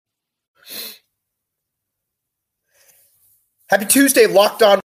Happy Tuesday, Locked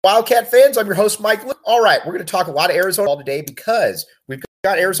On Wildcat fans. I'm your host, Mike Luke. All right, we're going to talk a lot of Arizona ball today because we've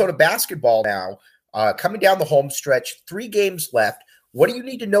got Arizona basketball now coming down the home stretch. 3 games left. What do you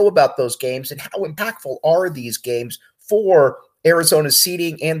need to know about those games, and how impactful are these games for Arizona's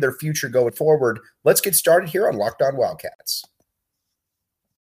seeding and their future going forward? Let's get started here on Locked On Wildcats.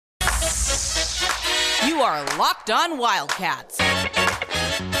 You are Locked On Wildcats,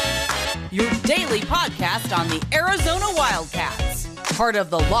 your daily podcast on the Arizona Wildcats, part of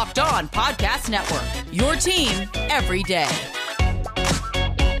the Locked On Podcast Network, your team every day.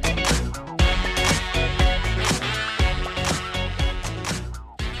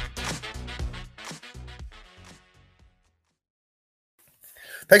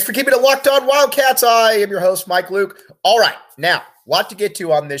 Thanks for keeping it Locked On Wildcats. I am your host, Mike Luke. All right, now, a lot to get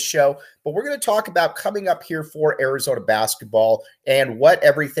to on this show, but we're going to talk about coming up here for Arizona basketball and what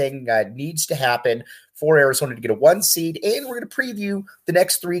everything needs to happen for Arizona to get a 1 seed, and we're going to preview the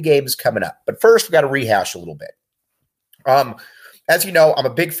next 3 games coming up. But first, we've got to rehash a little bit. As you know, I'm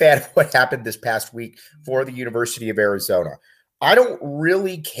a big fan of what happened this past week for the University of Arizona. I don't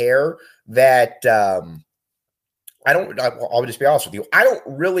really care that I'll just be honest with you. I don't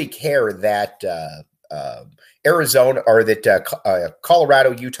really care that Arizona or that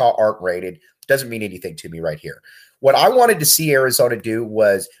Colorado, Utah aren't rated. Doesn't mean anything to me right here. What I wanted to see Arizona do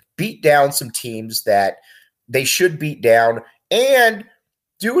was beat down some teams that they should beat down and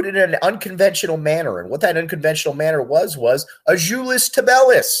do it in an unconventional manner. And what that unconventional manner was Azuolas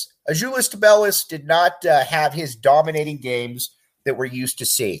Tubelis. Azuolas Tubelis did not have his dominating games that we're used to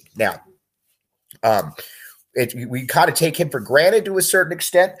seeing. Now, we kind of take him for granted to a certain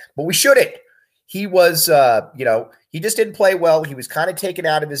extent, but we shouldn't. He was, he just didn't play well. He was kind of taken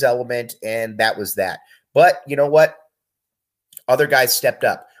out of his element, and that was that. But you know what? Other guys stepped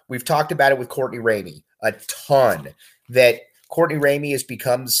up. We've talked about it with Courtney Ramey a ton, that Courtney Ramey has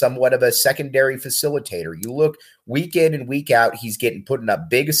become somewhat of a secondary facilitator. You look week in and week out, he's putting up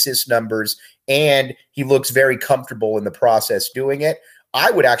big assist numbers, and he looks very comfortable in the process doing it. I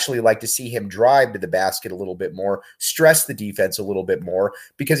would actually like to see him drive to the basket a little bit more, stress the defense a little bit more,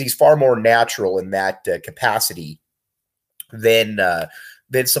 because he's far more natural in that capacity than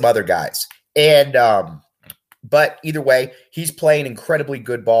some other guys. And but either way, he's playing incredibly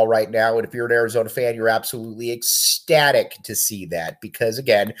good ball right now. And if you're an Arizona fan, you're absolutely ecstatic to see that, because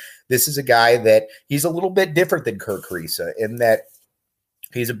again, this is a guy that he's a little bit different than Kerr Kriisa in that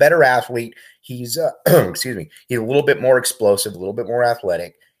he's a better athlete. He's, he's a little bit more explosive, a little bit more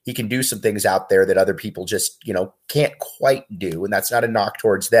athletic. He can do some things out there that other people just, can't quite do. And that's not a knock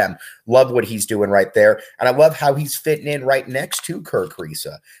towards them. Love what he's doing right there. And I love how he's fitting in right next to Kerr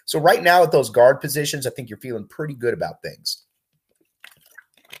Kriisa. So right now at those guard positions, I think you're feeling pretty good about things.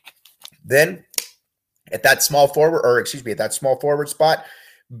 Then at that small forward spot,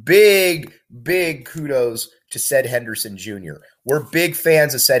 big kudos to Ced Henderson Jr. We're big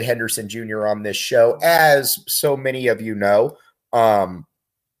fans of Ced Henderson Jr. on this show, as so many of you know,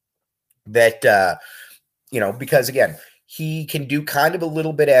 because again, he can do kind of a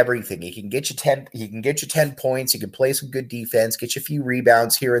little bit of everything. He can get you 10 points. He can play some good defense, get you a few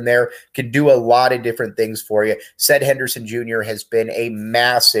rebounds here and there, can do a lot of different things for you. Ced Henderson Jr. has been a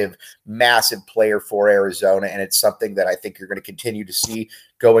massive, massive player for Arizona, and it's something that I think you're going to continue to see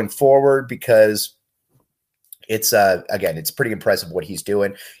going forward, because it's pretty impressive what he's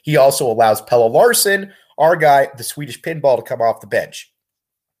doing. He also allows Pelle Larsson, our guy, the Swedish pinball, to come off the bench.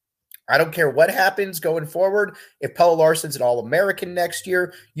 I don't care what happens going forward. If Pelle Larsson's an All-American next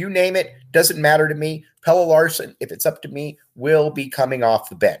year, you name it, doesn't matter to me. Pelle Larsson, if it's up to me, will be coming off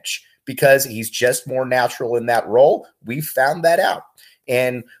the bench because he's just more natural in that role. We've found that out.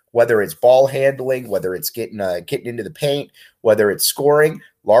 And whether it's ball handling, whether it's getting into the paint, whether it's scoring,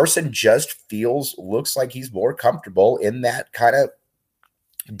 Larsson just looks like he's more comfortable in that kind of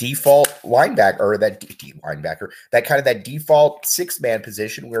default linebacker, or that default 6-man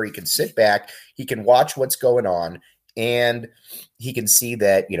position where he can sit back, he can watch what's going on, and he can see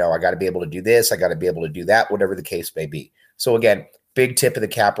that, I got to be able to do this, I got to be able to do that, whatever the case may be. So again, big tip of the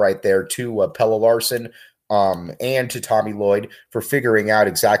cap right there to Pelle Larsson and to Tommy Lloyd for figuring out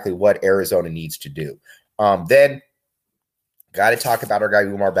exactly what Arizona needs to do. Then got to talk about our guy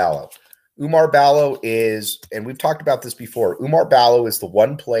Oumar Ballo. Oumar Ballo is, and we've talked about this before, Oumar Ballo is the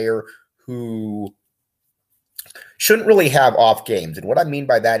one player who shouldn't really have off games. And what I mean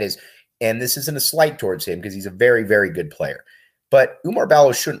by that is, and this isn't a slight towards him because he's a very, very good player, but Oumar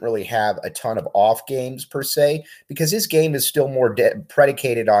Ballo shouldn't really have a ton of off games per se, because his game is still more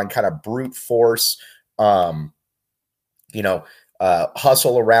predicated on kind of brute force,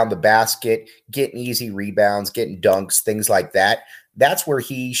 hustle around the basket, getting easy rebounds, getting dunks, things like that. That's where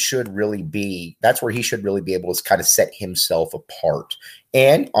he should really be. That's where he should really be able to kind of set himself apart.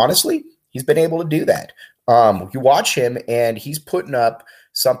 And honestly, he's been able to do that. You watch him and he's putting up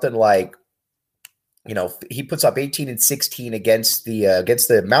something like, he puts up 18 and 16 against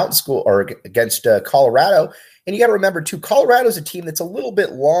the Mountain School or against Colorado. And you got to remember too, Colorado's a team that's a little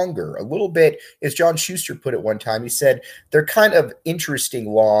bit longer, a little bit, as John Schuster put it one time, he said, they're kind of interesting,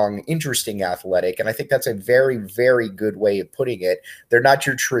 long, interesting athletic. And I think that's a very, very good way of putting it. They're not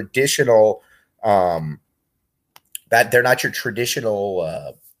your traditional, kind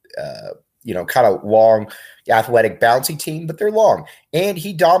of long, athletic, bouncy team, but they're long. And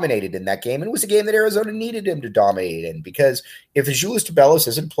he dominated in that game. And it was a game that Arizona needed him to dominate in, because if Azuolas Tubelis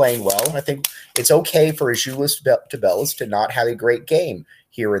isn't playing well, and I think it's okay for Azuolas Tubelis to not have a great game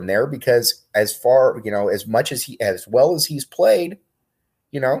here and there, because as well as he's played,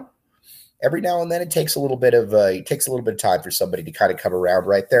 every now and then it takes a little bit of time for somebody to kind of come around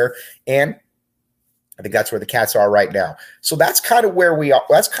right there. And I think that's where the Cats are right now. So that's kind of where we are.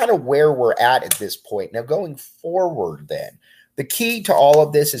 That's kind of where we're at this point. Now, going forward, then, the key to all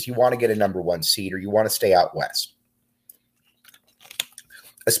of this is you want to get a number one seed, or you want to stay out west.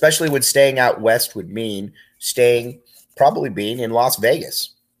 Especially when staying out west would mean probably being in Las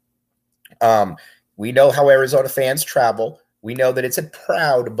Vegas. We know how Arizona fans travel. We know that it's a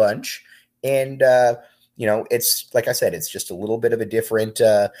proud bunch. And, it's, like I said, it's just a little bit of a different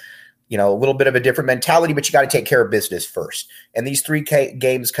mentality, but you got to take care of business first. And these three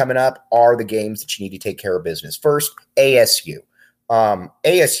games coming up are the games that you need to take care of business. First, ASU.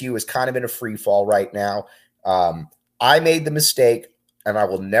 ASU is kind of in a free fall right now. I made the mistake, and I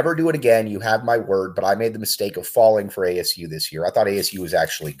will never do it again. You have my word, but I made the mistake of falling for ASU this year. I thought ASU was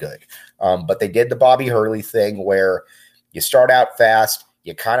actually good. But they did the Bobby Hurley thing where you start out fast,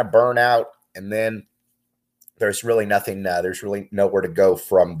 you kind of burn out, and then there's really nothing. There's really nowhere to go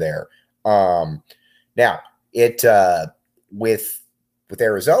from there. Now with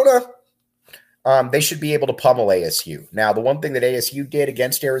Arizona, they should be able to pummel ASU. Now, the one thing that ASU did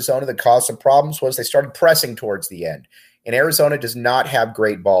against Arizona that caused some problems was they started pressing towards the end, and Arizona does not have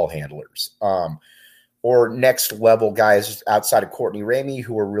great ball handlers, or next level guys outside of Courtney Ramey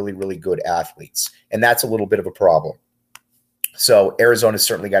who are really, really good athletes. And that's a little bit of a problem. So Arizona's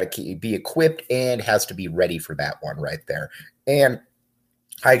certainly got to be equipped and has to be ready for that one right there. And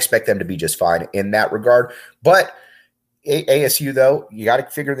I expect them to be just fine in that regard. But ASU, though, you got to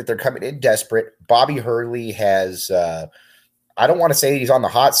figure that they're coming in desperate. Bobby Hurley has I don't want to say he's on the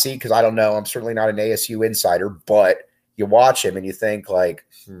hot seat because I don't know. I'm certainly not an ASU insider, but you watch him and you think like,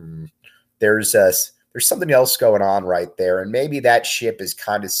 there's something else going on right there. And maybe that ship has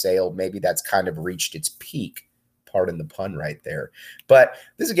kind of sailed. Maybe that's kind of reached its peak. Pardon the pun right there. But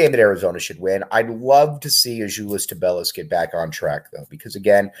this is a game that Arizona should win. I'd love to see Azuolas Tubelis get back on track, though, because,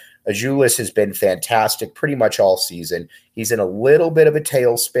 again, Azuolas has been fantastic pretty much all season. He's in a little bit of a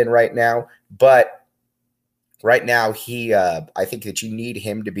tailspin right now, but right now I think that you need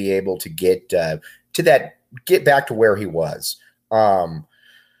him to be able to get back to where he was.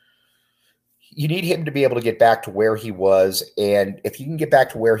 You need him to be able to get back to where he was. And if you can get back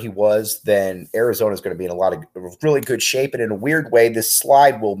to where he was, then Arizona is going to be in a lot of really good shape. And in a weird way, this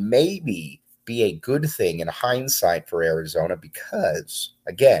slide will maybe be a good thing in hindsight for Arizona because,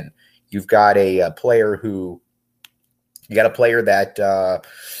 again, you've got a player that,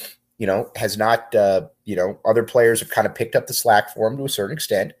 has not, other players have kind of picked up the slack for him to a certain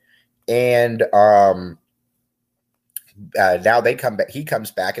extent. And, now they come back. He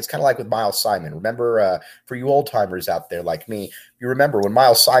comes back. It's kind of like with Miles Simon. Remember, for you old timers out there like me, you remember when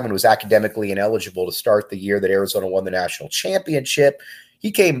Miles Simon was academically ineligible to start the year that Arizona won the national championship.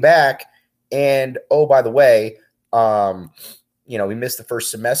 He came back, and by the way, he missed the first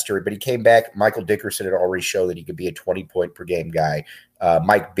semester, but he came back. Michael Dickerson had already showed that he could be a 20-point per game guy.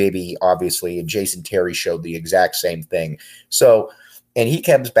 Mike Bibby, obviously, and Jason Terry showed the exact same thing. So. And he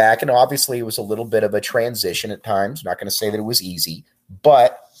comes back, and obviously it was a little bit of a transition at times. I'm not going to say that it was easy,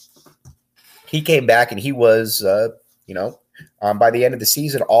 but he came back, and he was, by the end of the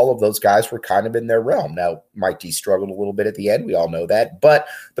season, all of those guys were kind of in their realm. Now, Mike D struggled a little bit at the end. We all know that. But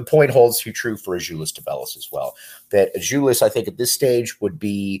the point holds true for Azuolas Tubelis as well, that Azuolas, I think, at this stage would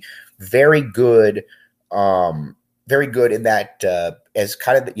be very good in that as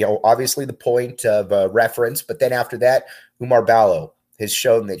kind of, obviously the point of reference. But then after that, Oumar Ballo has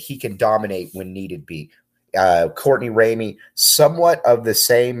shown that he can dominate when needed be. Courtney Ramey, somewhat of the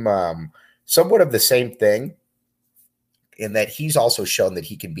same thing, in that he's also shown that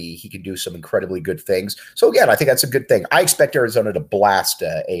he can do some incredibly good things. So again, I think that's a good thing. I expect Arizona to blast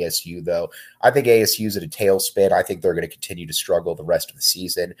ASU, though. I think ASU's at a tailspin. I think they're going to continue to struggle the rest of the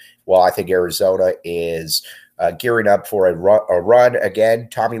season. While I think Arizona is gearing up for a run. Again,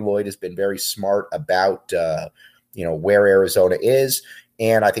 Tommy Lloyd has been very smart about where Arizona is,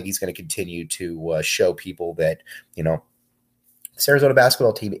 and I think he's going to continue to show people that this Arizona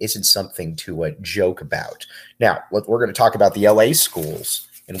basketball team isn't something to joke about. Now, we're going to talk about the LA schools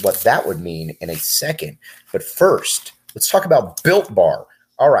and what that would mean in a second. But first, let's talk about Built Bar.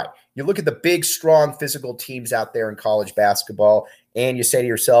 All right, you look at the big, strong, physical teams out there in college basketball, and you say to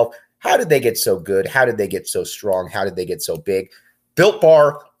yourself, how did they get so good? How did they get so strong? How did they get so big? Built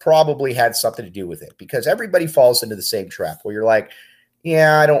Bar probably had something to do with it, because everybody falls into the same trap where you're like,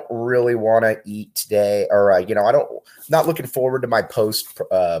 yeah, I don't really want to eat today, or not looking forward to my post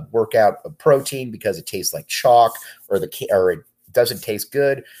workout protein because it tastes like chalk, or it doesn't taste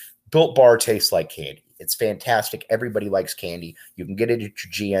good. Built Bar tastes like candy. It's fantastic. Everybody likes candy. You can get it at your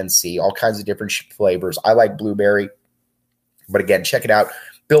GNC, all kinds of different flavors. I like blueberry, but again, check it out.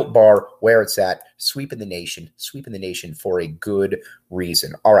 Built Bar, where it's at, sweeping the nation for a good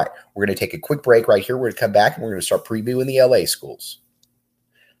reason. All right, we're going to take a quick break right here. We're going to come back and we're going to start previewing the LA schools.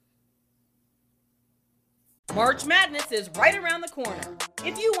 March Madness is right around the corner.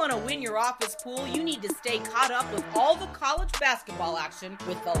 If you want to win your office pool, you need to stay caught up with all the college basketball action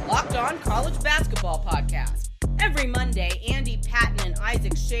with the Locked On College Basketball Podcast. Every Monday, Andy Patton and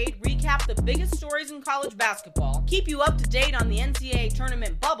Isaac Shade recap the biggest stories in college basketball, keep you up to date on the NCAA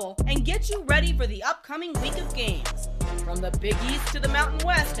tournament bubble, and get you ready for the upcoming week of games. From the Big East to the Mountain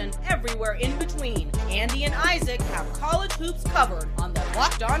West and everywhere in between, Andy and Isaac have college hoops covered on the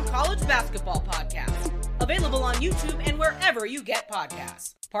Locked On College Basketball Podcast. Available on YouTube and wherever you get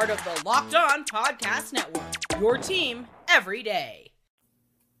podcasts. Part of the Locked On Podcast Network. Your team every day.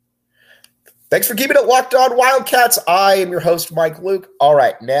 Thanks for keeping it locked on, Wildcats. I am your host, Mike Luke. All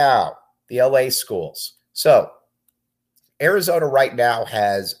right, now the LA schools. So Arizona right now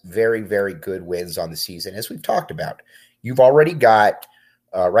has very, very good wins on the season, as we've talked about. You've already got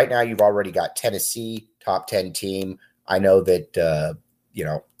right now. You've already got Tennessee, top 10 team. I know that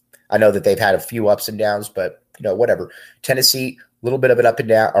they've had a few ups and downs, but whatever. Tennessee, a little bit of an up and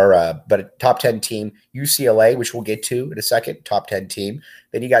down, but a top 10 team. UCLA, which we'll get to in a second, top 10 team.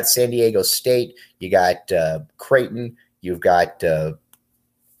 Then you got San Diego State. You got Creighton. You've got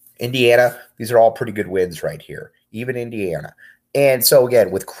Indiana. These are all pretty good wins right here, even Indiana. And so,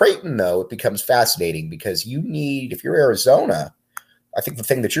 again, with Creighton, though, it becomes fascinating because if you're Arizona, I think the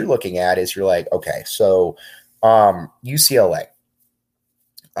thing that you're looking at is you're like, okay, so UCLA.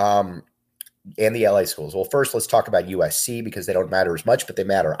 And the LA schools. Well, first, let's talk about USC because they don't matter as much, but they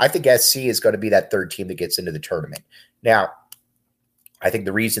matter. I think SC is going to be that third team that gets into the tournament. Now, I think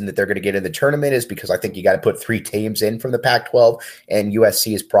the reason that they're going to get in the tournament is because I think you got to put 3 teams in from the Pac-12, and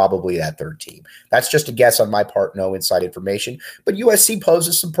USC is probably that third team. That's just a guess on my part, no inside information. But USC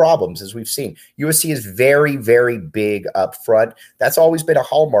poses some problems, as we've seen. USC is very, very big up front. That's always been a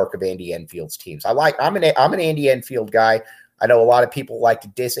hallmark of Andy Enfield's teams. I'm an Andy Enfield guy. I know a lot of people like to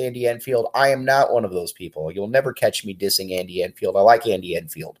diss Andy Enfield. I am not one of those people. You'll never catch me dissing Andy Enfield. I like Andy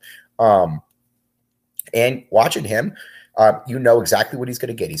Enfield. And watching him, you know exactly what he's going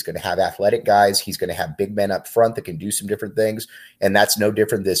to get. He's going to have athletic guys. He's going to have big men up front that can do some different things. And that's no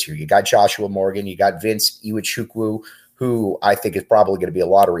different this year. You got Joshua Morgan. You got Vince Iwuchukwu, who I think is probably going to be a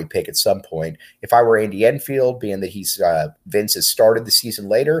lottery pick at some point. If I were Andy Enfield, being that Vince has started the season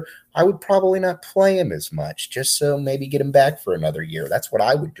later, I would probably not play him as much, just so maybe get him back for another year. That's what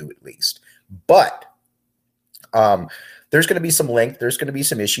I would do at least. But there's going to be some length. There's going to be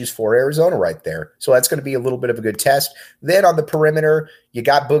some issues for Arizona right there. So that's going to be a little bit of a good test. Then on the perimeter, you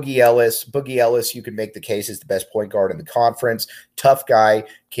got Boogie Ellis. Boogie Ellis, you can make the case, is the best point guard in the conference. Tough guy,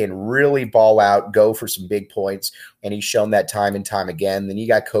 can really ball out, go for some big points, and he's shown that time and time again. Then you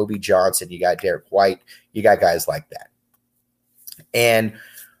got Kobe Johnson. You got Derek White. You got guys like that. And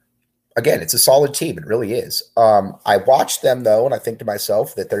again, it's a solid team. It really is. I watch them, though, and I think to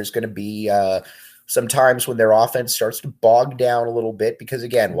myself that there's going to be sometimes when their offense starts to bog down a little bit, because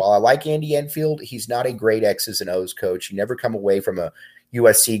again, while I like Andy Enfield, he's not a great X's and O's coach. You never come away from a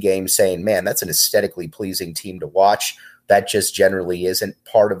USC game saying, man, that's an aesthetically pleasing team to watch. That just generally isn't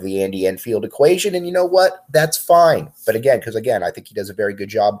part of the Andy Enfield equation. And you know what? That's fine. But again, because again, I think he does a very good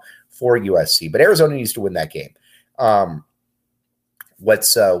job for USC, but Arizona needs to win that game.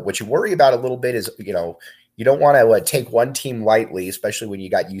 What you worry about a little bit is, you don't want to take one team lightly, especially when you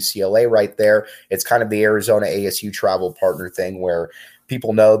got UCLA right there. It's kind of the Arizona ASU travel partner thing where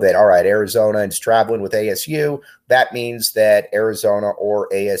people know that, all right, Arizona is traveling with ASU. That means that Arizona or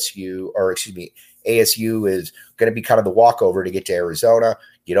ASU, or excuse me, ASU is going to be kind of the walkover to get to Arizona.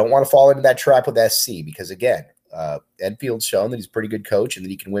 You don't want to fall into that trap with SC because, again, Enfield's shown that he's a pretty good coach and that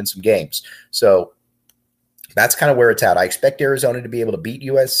he can win some games. So that's kind of where it's at. I expect Arizona to be able to beat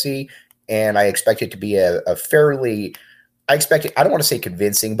USC, and I expect it to be a fairly – I don't want to say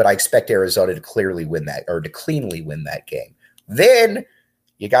convincing, but I expect Arizona to clearly win that, or to cleanly win that game. Then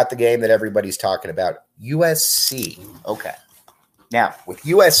you got the game that everybody's talking about, USC. Okay. Now, with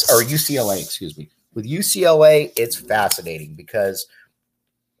UCLA, excuse me. With UCLA, it's fascinating because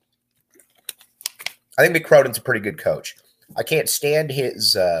I think Mick Cronin's a pretty good coach. I can't stand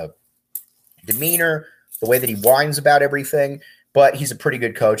his demeanor, the way that he whines about everything, but he's a pretty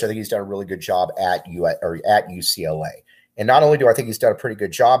good coach. I think he's done a really good job at UCLA. And not only do I think he's done a pretty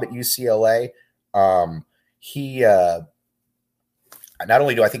good job at UCLA, not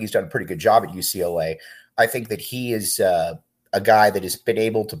only do I think he's done a pretty good job at UCLA, I think that he is a guy that has been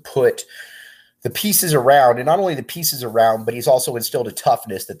able to put the pieces around, and not only the pieces around, but he's also instilled a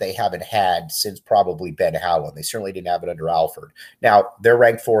toughness that they haven't had since probably Ben Howland. They certainly didn't have it under Alford. Now, they're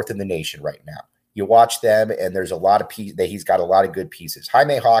ranked 4th in the nation right now. You watch them, and there's a lot of he's got a lot of good pieces.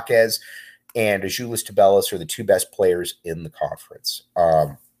 Jaime Jaquez and Azuolas Tubelis are the 2 best players in the conference.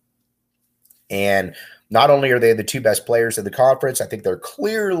 And not only are they the 2 best players in the conference, I think they're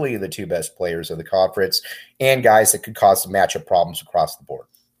clearly the 2 best players in the conference and guys that could cause some matchup problems across the board.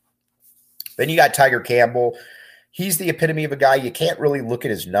 Then you got Tiger Campbell. He's the epitome of a guy. You can't really look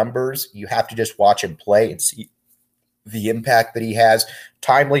at his numbers. You have to just watch him play and see the impact that he has.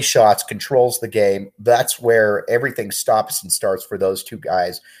 Timely shots, controls the game. That's where everything stops and starts for those 2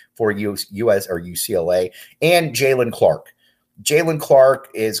 guys for UCLA, and Jalen Clark. Jalen Clark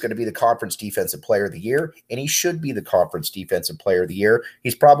is going to be the conference defensive player of the year, and he should be the conference defensive player of the year.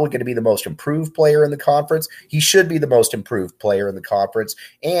 He's probably going to be the most improved player in the conference. He should be the most improved player in the conference.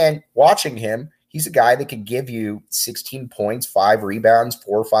 And watching him, he's a guy that can give you 16 points, 5 rebounds,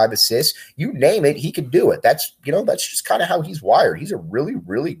 4 or 5 assists. You name it, he can do it. That's just kind of how he's wired. He's a really,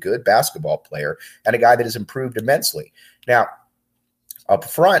 really good basketball player and a guy that has improved immensely. Now, up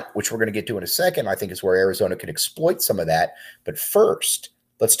front, which we're going to get to in a second, I think is where Arizona can exploit some of that. But first,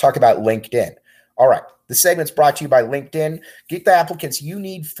 let's talk about LinkedIn. All right. The segment's brought to you by LinkedIn. Get the applicants you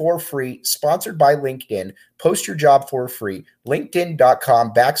need for free, sponsored by LinkedIn. Post your job for free.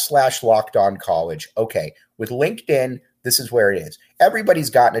 LinkedIn.com/LockedOnCollege. Okay. With LinkedIn, this is where it is. Everybody's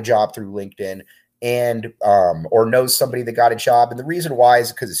gotten a job through LinkedIn and or knows somebody that got a job. And the reason why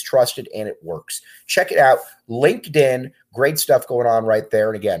is because it's trusted and it works. Check it out. LinkedIn, great stuff going on right there.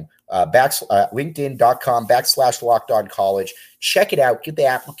 And again, LinkedIn.com/LockedOnCollege. Check it out. Get the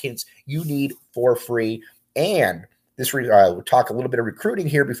applicants you need for free. And we'll talk a little bit of recruiting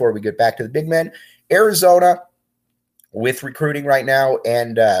here before we get back to the big men. Arizona with recruiting right now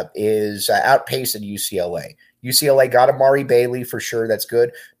and is outpacing UCLA. UCLA got Amari Bailey for sure. That's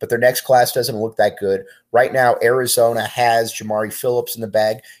good. But their next class doesn't look that good. Right now, Arizona has Jamari Phillips in the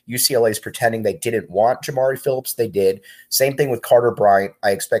bag. UCLA is pretending they didn't want Jamari Phillips. They did. Same thing with Carter Bryant.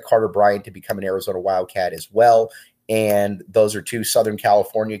 I expect Carter Bryant to become an Arizona Wildcat as well. And those are 2 Southern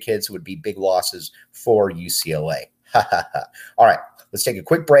California kids who would be big losses for UCLA. All right, let's take a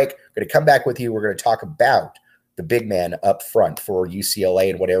quick break. We're going to come back with you. We're going to talk about the big man up front for UCLA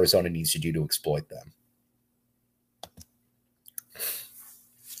and what Arizona needs to do to exploit them.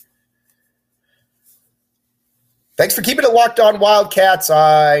 Thanks for keeping it locked on Wildcats.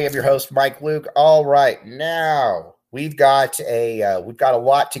 I am your host, Mike Luke. All right, now we've got a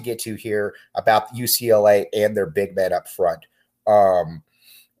lot to get to here about UCLA and their big men up front.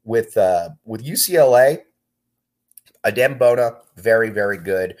 With UCLA, Adem Bona, very, very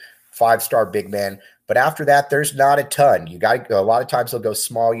good, 5-star big man. But after that, there's not a ton. You got a lot of times they'll go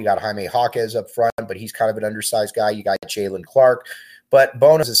small. You got Jaime Jaquez up front, but he's kind of an undersized guy. You got Jalen Clark. But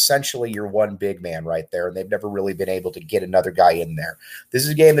Bona is essentially your one big man right there, and they've never really been able to get another guy in there. This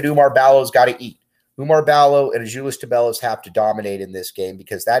is a game that Oumar Ballo's got to eat. Oumar Ballo and Azuolas Tubelis have to dominate in this game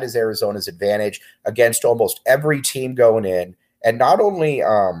because that is Arizona's advantage against almost every team going in. And not only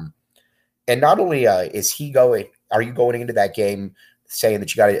is he going, are you going into that game saying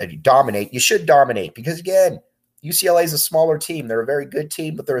that you got to dominate? You should dominate because, again, UCLA is a smaller team. They're a very good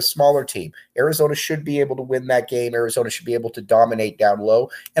team, but they're a smaller team. Arizona should be able to win that game. Arizona should be able to dominate down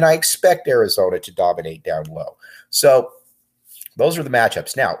low, and I expect Arizona to dominate down low. So those are the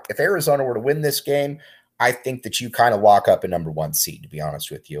matchups. Now, if Arizona were to win this game, I think that you kind of lock up a number 1 seed, to be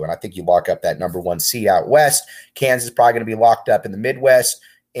honest with you, and I think you lock up that number 1 seed out west. Kansas is probably going to be locked up in the Midwest,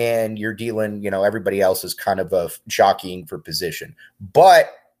 and you're dealing, everybody else is kind of jockeying for position.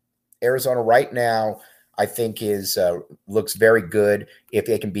 But Arizona right now, I think looks very good if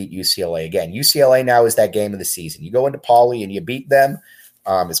they can beat UCLA again. UCLA now is that game of the season. You go into Pauley and you beat them.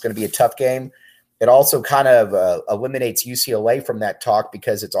 It's going to be a tough game. It also kind of eliminates UCLA from that talk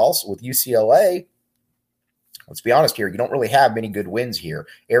because it's also with UCLA. Let's be honest here. You don't really have many good wins here.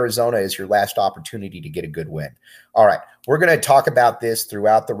 Arizona is your last opportunity to get a good win. All right. We're going to talk about this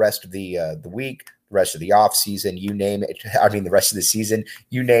throughout the rest of the week, the rest of the off season, you name it. The rest of the season,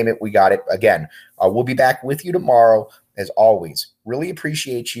 you name it. We got it. Again, we'll be back with you tomorrow as always. Really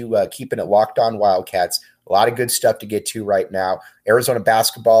appreciate you keeping it locked on Wildcats. A lot of good stuff to get to right now. Arizona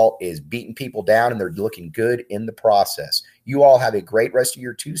basketball is beating people down, and they're looking good in the process. You all have a great rest of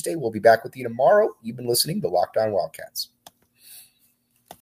your Tuesday. We'll be back with you tomorrow. You've been listening to Locked On Wildcats.